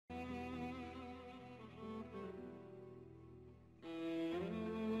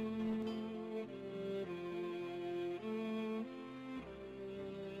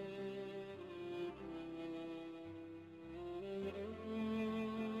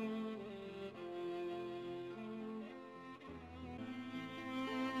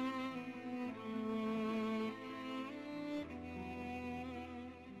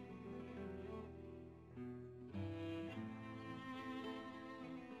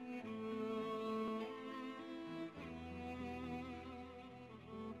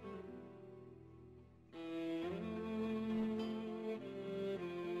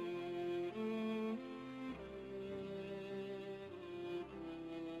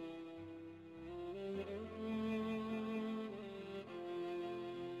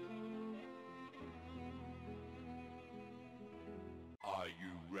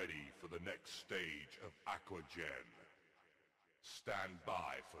ready for the next stage of Aquagen? Stand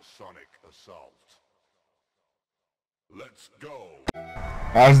by for sonic assault. Let's go.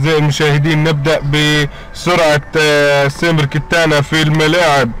 أعزائي المشاهدين، نبدأ بسرعة سامر كتانة في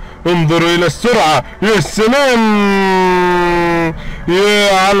الملاعب. انظروا إلى السرعة، يا سلام،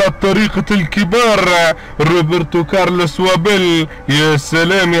 يا على طريقة الكبار روبرتو كارلوس وابيل. يا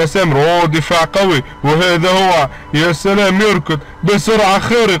سلام يا سامر، اوه دفاع قوي، وهذا هو يا سلام يركض بسرعة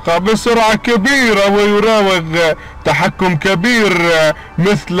خارقة، بسرعة كبيرة، ويراوغ تحكم كبير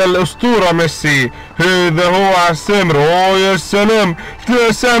مثل الأسطورة ميسي. هذا هو سامر، اوه يا سلام،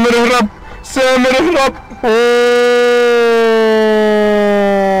 سامر اهرب، سامر اهرب،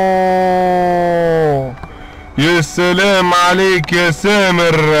 يا سلام عليك يا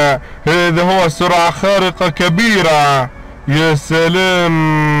سامر. هذا هو سرعة خارقة كبيرة، يا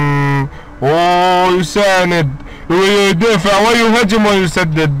سلام، يساند ويدافع ويهاجم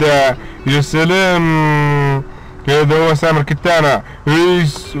ويسدد، يا سلام. هذا هو سامر كتانة،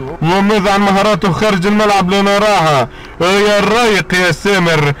 وماذا عن مهاراته خارج الملعب لنراها؟ يا الرايق يا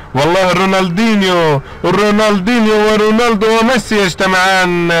سامر، والله رونالدينيو ورونالدو وميسي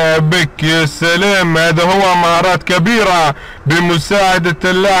يجتمعان بك، يا سلام. هذا هو مهارات كبيرة بمساعدة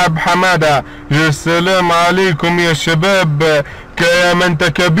اللاعب حمادة. يا سلام عليكم يا شباب، يا من انت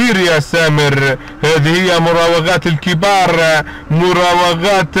كبير يا سامر. هذه هي مراوغات الكبار،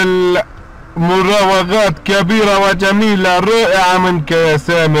 مراوغات كبيرة وجميلة رائعة منك يا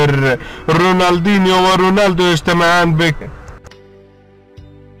سامر. رونالدينيو ورونالدو يجتمعان بك.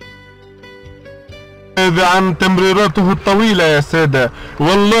 هذا عن تمريراته الطويلة يا سادة،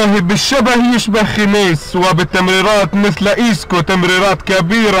 والله بالشبه يشبه خميس، وبالتمريرات مثل إيسكو، تمريرات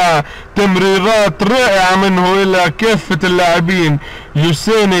كبيرة، تمريرات رائعة منه إلى كافة اللاعبين.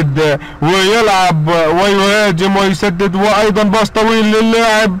 يساند ويلعب ويهاجم ويسدد، وأيضا باص طويل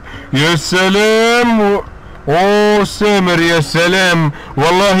للاعب، يا سلام. اوه سامر يا سلام،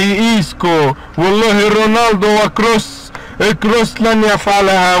 والله إيسكو، والله رونالدو وكروس لن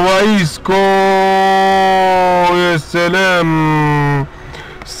يفعلها، وإيسكو، يا سلام.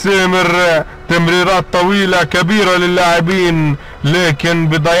 سامر تمريرات طويلة كبيرة للاعبين، لكن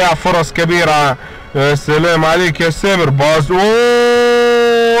بضياع فرص كبيرة. يا سلام عليك يا سامر، باص،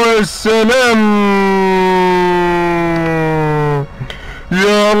 يا سلام،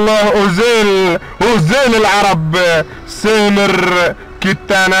 يا الله، أزيل العرب. سامر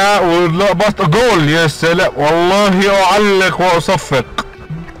كتانة وبسط جول، يا سلام، والله أعلق وأصفق.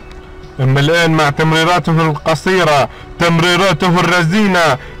 أما الآن مع تمريراته القصيرة، تمريراته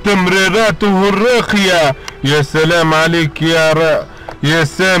الرزينة، تمريراته الراقية، يا سلام عليك يا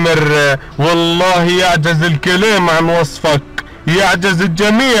سامر، والله يعجز الكلام عن وصفك، يعجز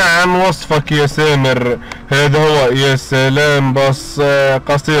الجميع عن وصفك يا سامر. هذا هو، يا سلام، باص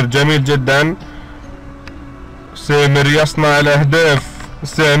قصير جميل جدا. سامر يصنع الأهداف،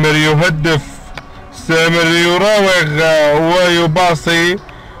 سامر يهدف، سامر يراوغ ويباصي،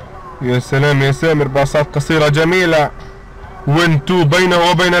 يا سلام يا سامر، باصات قصيرة جميلة، وانتو بينه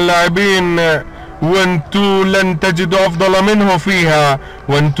وبين اللاعبين، وانتو لن تجدوا أفضل منه فيها،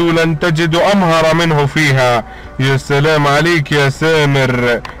 وانتو لن تجدوا أمهر منه فيها. يا سلام عليك يا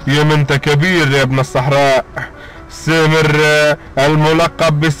سامر، يا من انت كبير يا ابن الصحراء. سامر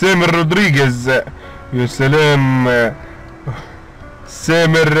الملقب بسامر رودريغيز، يا سلام.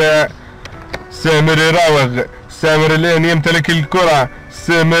 سامر يراوغ، سامر الآن يمتلك الكرة،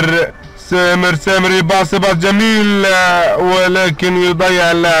 سامر يباص باص جميل، ولكن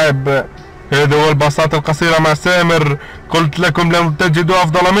يضيع اللاعب. هذا هو الباصات القصيرة مع سامر. قلت لكم لن تجدوا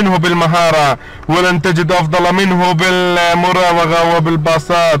أفضل منه بالمهارة، ولن تجدوا أفضل منه بالمراوغة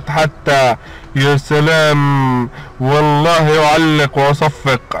وبالباصات حتى. يا سلام، والله يعلق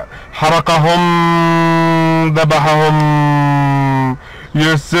وأصفق، حرقهم، ذبحهم.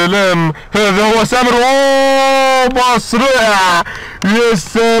 يا سلام، هذا هو سامر، اوه باص رائع، يا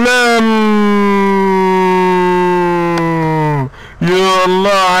سلام، يا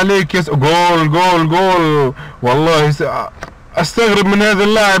الله عليك، جول. والله استغرب من هذا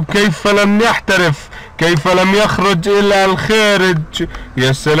اللاعب، كيف لم يحترف، كيف لم يخرج الى الخارج.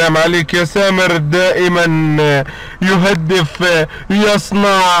 يا سلام عليك يا سامر، دائما يهدف،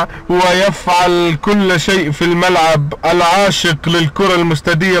 يصنع ويفعل كل شيء في الملعب، العاشق للكرة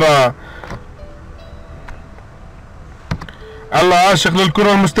المستديرة، العاشق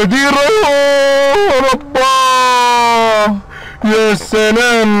للكرة المستديرة. رباه، يا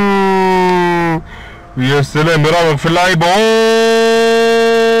سلام، يا سلام، يراوغ في اللعيبة،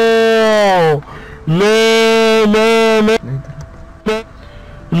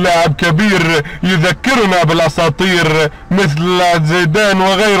 لا لاعب كبير يذكرنا بالاساطير مثل زيدان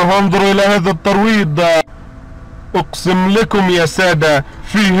وغيره. انظروا الى هذا الترويض، اقسم لكم يا سادة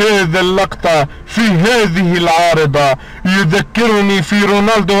في هذا اللقطة في هذه العارضة يذكرني في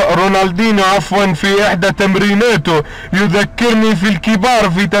رونالدينو في احدى تمريناته، يذكرني في الكبار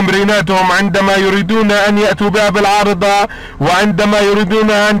في تمريناتهم عندما يريدون ان يأتوا بها بالعارضة وعندما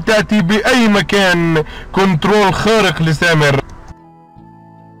يريدون ان تأتي باي مكان. كنترول خارق لسامر.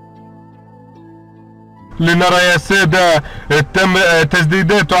 لنرى يا سادة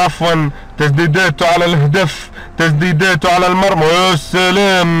تسديداته على الهدف، تسديداته على المرمى. يا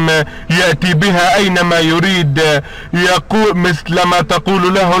سلام، يأتي بها أينما يريد، يقول مثل ما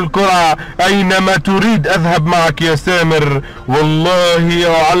تقول له الكرة أينما تريد أذهب معك يا سامر. والله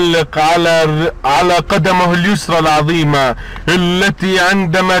يعلق على قدمه اليسرى العظيمة التي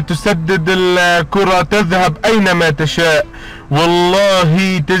عندما تسدد الكرة تذهب أينما تشاء.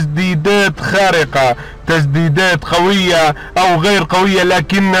 والله تسديدات خارقة، تسديدات قوية او غير قوية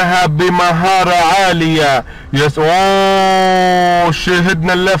لكنها بمهارة عالية.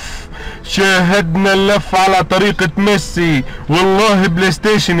 شاهدنا اللف على طريقة ميسي. والله بلاي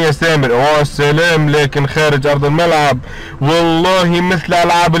ستيشن يا سامر. سلام، لكن خارج ارض الملعب. والله مثل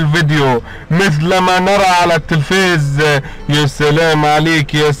العاب الفيديو، مثل ما نرى على التلفاز. يا سلام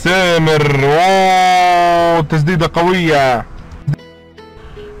عليك يا سامر. تسديدة قوية.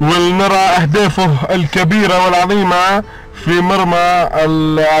 ولنرى اهدافه الكبيرة والعظيمة في مرمى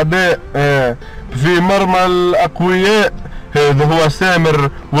الاعداء، في مرمى الاقوياء. هذا هو سامر.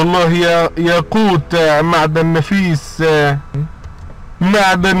 والله ياقوت معدن نفيس،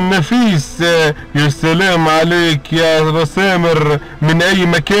 معدن نفيس. يا سلام عليك يا سامر، من اي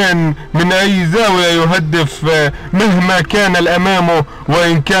مكان من اي زاوية يهدف مهما كان الامامه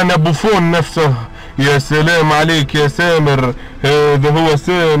وان كان بوفون نفسه. يا سلام عليك يا سامر. هذا هو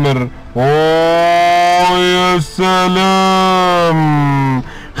سامر. يا سلام،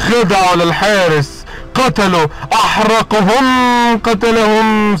 خدعوا للحارس، قتلوا، احرقهم،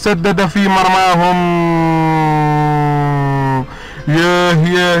 قتلهم، سدد في مرماهم.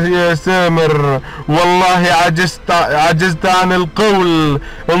 يا سامر، والله عجزت عن القول.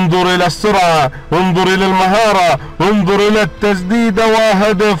 انظر الى السرعة، انظر الى المهارة، انظر الى التسديدة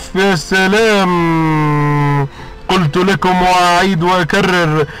وهدف. يا سلام، قلت لكم واعيد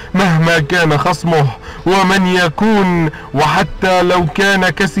واكرر مهما كان خصمه ومن يكون، وحتى لو كان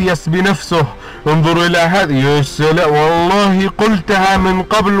كسيس بنفسه. انظروا الى هذه. يا سلام، والله قلتها من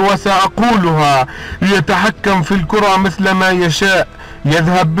قبل وسأقولها. يتحكم في الكرة مثل ما يشاء،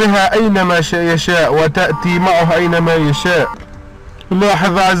 يذهب بها اينما يشاء وتأتي معه اينما يشاء.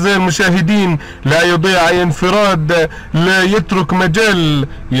 لاحظ اعزائي المشاهدين، لا يضيع اي انفراد، لا يترك مجال.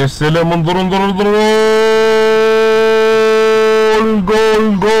 يا سلام، انظر انظر انظر.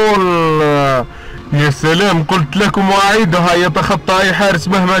 جول جول. يا سلام، قلت لكم واعيدها، يتخطى اي حارس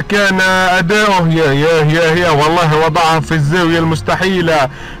مهما كان اداؤه. يا والله وضعها في الزاوية المستحيلة،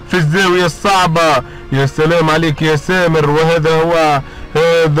 في الزاوية الصعبة. يا سلام عليك يا سامر. وهذا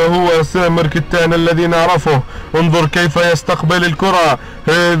هو سامر كتانة الذي نعرفه. انظر كيف يستقبل الكرة.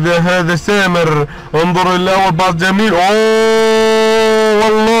 هذا سامر. انظر الاول، باص جميل.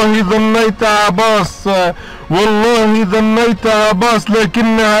 والله ظنيتها باص، والله ظنيتها باص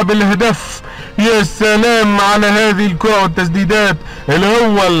لكنها بالهدف. يا سلام على هذه الكرة والتسديدات،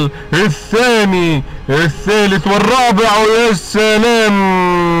 الاول، الثاني، الثالث والرابع. يا سلام.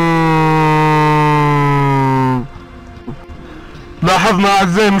 لاحظنا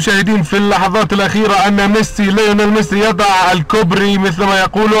اعزائي المشاهدين في اللحظات الاخيرة ان ليونيل ميسي يضع الكوبري مثل ما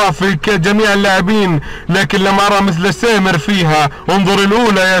يقولوا في جميع اللاعبين، لكن لم ارى مثل سامر فيها. انظر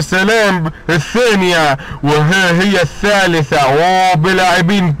الاولى، يا سلام، الثانية، وها هي الثالثة.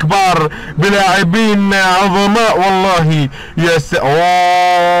 بلاعبين كبار، بلاعبين عظماء والله.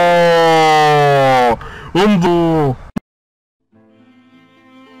 انظروا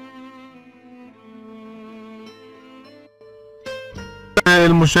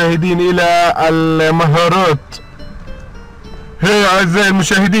المشاهدين الى المهارات. هيا اعزائي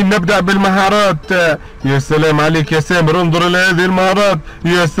المشاهدين، نبدأ بالمهارات. يا سلام عليك يا سامر، انظر الى هذه المهارات.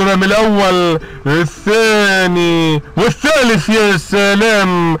 يا سلام، الاول، الثاني والثالث. يا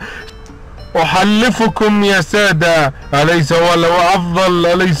سلام، أحلفكم يا سادة، أليس هو الأفضل،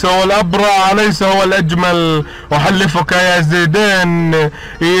 أليس هو الأبرع، أليس هو الأجمل؟ أحلفك يا زيدان،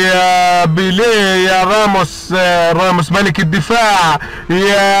 يا بيليه، يا راموس ملك الدفاع،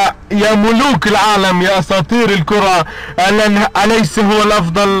 يا ملوك العالم، يا أساطير الكرة، أليس هو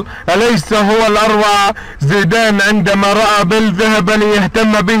الأفضل، أليس هو الأروع؟ زيدان عندما رأى بيل ذهب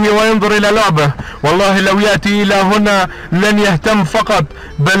ليهتم به وينظر إلى لعبه، والله لو يأتي إلى هنا لن يهتم فقط،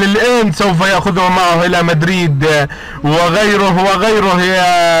 بل الآن سوف يأخذه معه إلى مدريد وغيره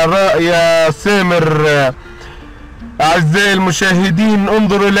يا سامر. أعزائي المشاهدين،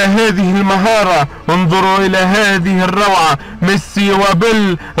 انظروا إلى هذه المهارة، انظروا إلى هذه الروعة. ميسي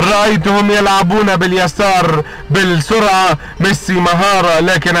وبيل رأيتهم يلعبون باليسار بالسرعة، ميسي مهارة،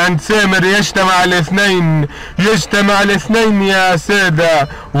 لكن عند سامر يجتمع الاثنين يا سادة.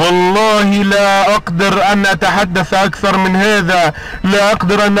 والله لا أقدر أن أتحدث أكثر من هذا، لا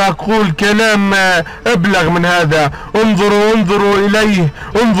أقدر أن أقول كلام أبلغ من هذا. انظروا إليه،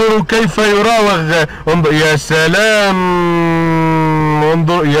 انظروا كيف يراوغ، يا سلام،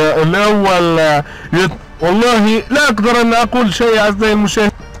 انظر يا الأول. والله لا أقدر أن أقول شيء أعزائي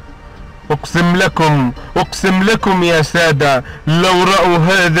المشاهدين. أقسم لكم يا سادة، لو رأوا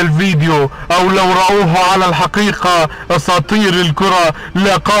هذا الفيديو أو لو رأوه على الحقيقة أساطير الكرة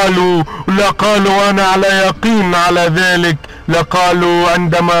لقالوا أنا على يقين على ذلك، لقالوا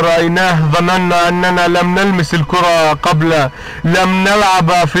عندما رأيناه ظننا أننا لم نلمس الكرة قبل، لم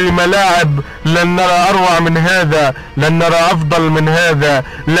نلعب في ملاعب، لن نرى أروع من هذا، لن نرى أفضل من هذا،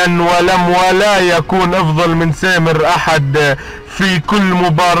 ولا يكون أفضل من سامر أحد. في كل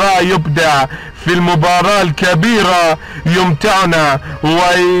مباراة يبدع، في المباراة الكبيرة يمتعنا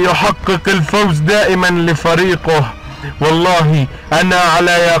ويحقق الفوز دائما لفريقه. والله أنا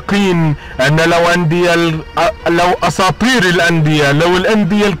على يقين أن لو أساطير الأندية، لو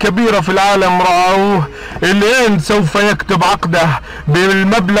الأندية الكبيرة في العالم رأوه الآن سوف يكتب عقده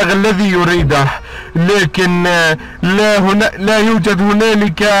بالمبلغ الذي يريده، لكن لا يوجد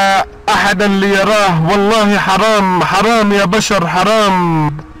هنالك أحدا ليراه. والله حرام يا بشر، حرام.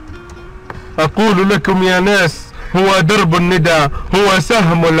 أقول لكم يا ناس، هو درب الندى، هو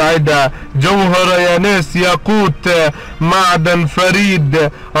سهم العدا، جوهر يا ناس، ياقوت، معدن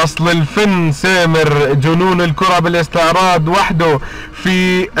فريد، أصل الفن سامر، جنون الكرة بالاستعراض وحده.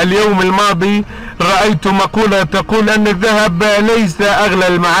 في اليوم الماضي رأيت مقولة تقول أن الذهب ليس أغلى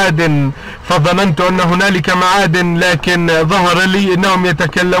المعادن، فظننت أن هنالك معادن، لكن ظهر لي أنهم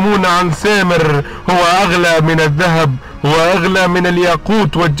يتكلمون عن سامر، هو أغلى من الذهب، هو أغلى من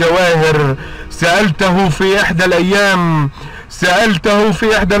الياقوت والجواهر. سألته في إحدى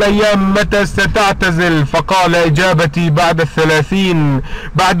الأيام متى ستعتزل، فقال إجابتي بعد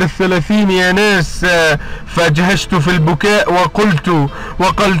 30 يا ناس. فاجهشت في البكاء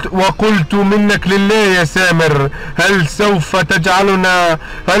وقلت منك لله يا سامر، هل سوف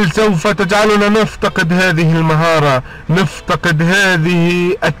تجعلنا نفتقد هذه المهارة، نفتقد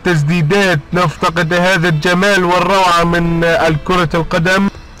هذه التسديدات، نفتقد هذا الجمال والروعة من كرة القدم؟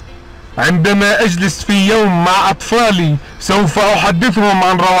 عندما أجلس في يوم مع أطفالي سوف أحدثهم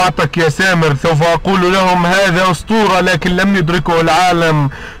عن روعتك يا سامر، سوف أقول لهم هذا أسطورة لكن لم يدركه العالم،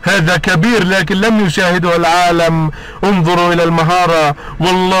 هذا كبير لكن لم يشاهده العالم. انظروا إلى المهارة،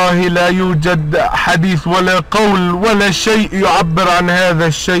 والله لا يوجد حديث ولا قول ولا شيء يعبر عن هذا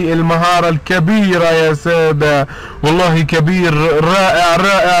الشيء، المهارة الكبيرة يا سادة، والله كبير،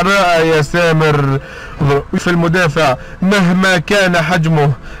 رائع يا سامر. في المدافع مهما كان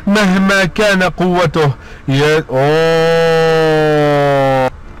حجمه، مهما كان قوته،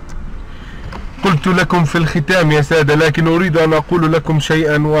 قلت لكم في الختام يا سادة، لكن أريد أن أقول لكم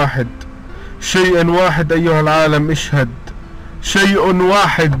شيئا واحد أيها العالم، شيء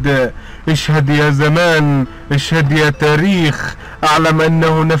واحد، اشهد يا زمان، اشهد يا تاريخ. أعلم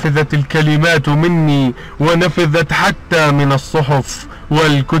أنه نفذت الكلمات مني ونفذت حتى من الصحف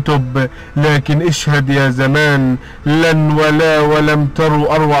والكتب، لكن اشهد يا زمان، لن ولم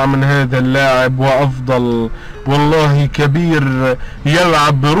تروا أروع من هذا اللاعب وأفضل. والله كبير،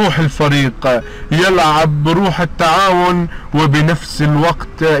 يلعب بروح الفريق، يلعب بروح التعاون، وبنفس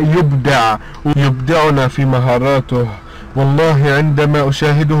الوقت يبدعنا في مهاراته. والله عندما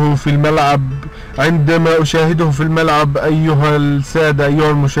أشاهده في الملعب أيها السادة، أيها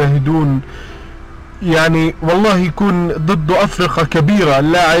المشاهدون، يعني والله يكون ضد أفرقة كبيرة،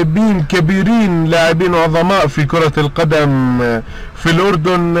 لاعبين كبيرين، لاعبين عظماء في كرة القدم في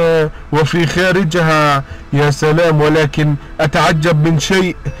الأردن وفي خارجها، يا سلام. ولكن أتعجب من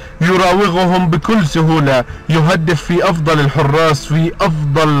شيء، يراوغهم بكل سهولة، يهدف في أفضل الحراس، في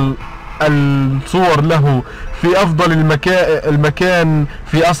أفضل الصور له في أفضل المكان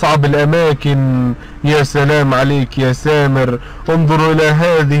في أصعب الأماكن. يا سلام عليك يا سامر، انظروا إلى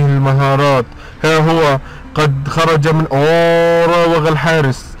هذه المهارات. ها هو قد خرج من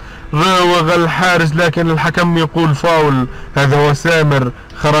راوغ الحارس لكن الحكم يقول فاول. هذا هو سامر،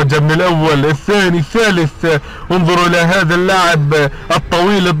 خرج من الأول، الثاني، الثالث. انظروا إلى هذا اللاعب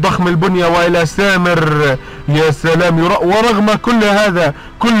الطويل الضخم البنية وإلى سامر. يا سلام، ورغم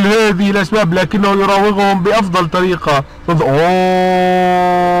كل هذه الأسباب لكنه يراوغهم بأفضل طريقة.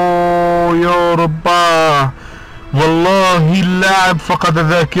 يا رباه، والله اللاعب فقد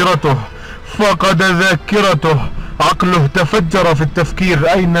ذاكرته، عقله تفجر في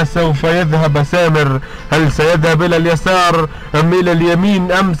التفكير. أين سوف يذهب سامر؟ هل سيذهب إلى اليسار أم إلى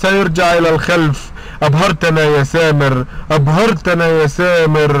اليمين أم سيرجع إلى الخلف؟ أبهرتنا يا سامر،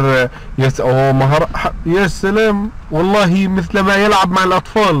 يا سلام، والله مثل ما يلعب مع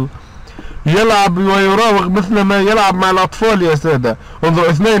الأطفال، يلعب ويراوغ مثل ما يلعب مع الأطفال يا سادة. انظر،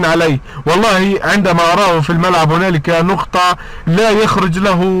 2 عليه. والله عندما أراه في الملعب هنالك نقطة لا يخرج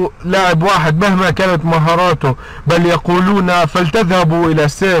له لاعب واحد مهما كانت مهاراته، بل يقولون فلتذهبوا إلى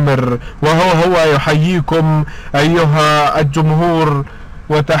سامر. وهو يحييكم أيها الجمهور،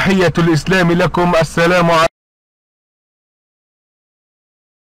 وتحية الإسلام لكم. السلام عليكم.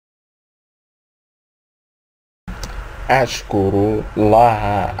 أشكر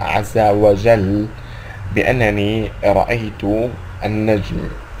الله عز وجل بأنني رأيت النجم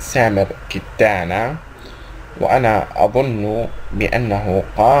سامر كتانة، وأنا أظن بأنه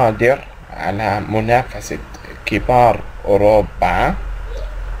قادر على منافسة كبار أوروبا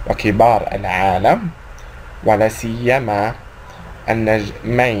وكبار العالم، ولا سيما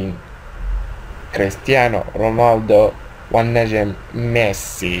النجمين كريستيانو رونالدو والنجم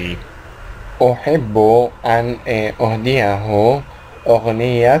ميسي. أحب أن أهديه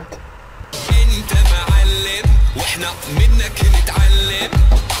أغنية أنت معلم وإحنا منك نتعلم،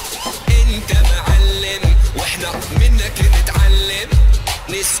 أنت معلم وإحنا منك نتعلم،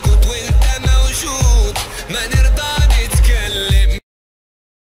 نسكت وأنت موجود ما نرضى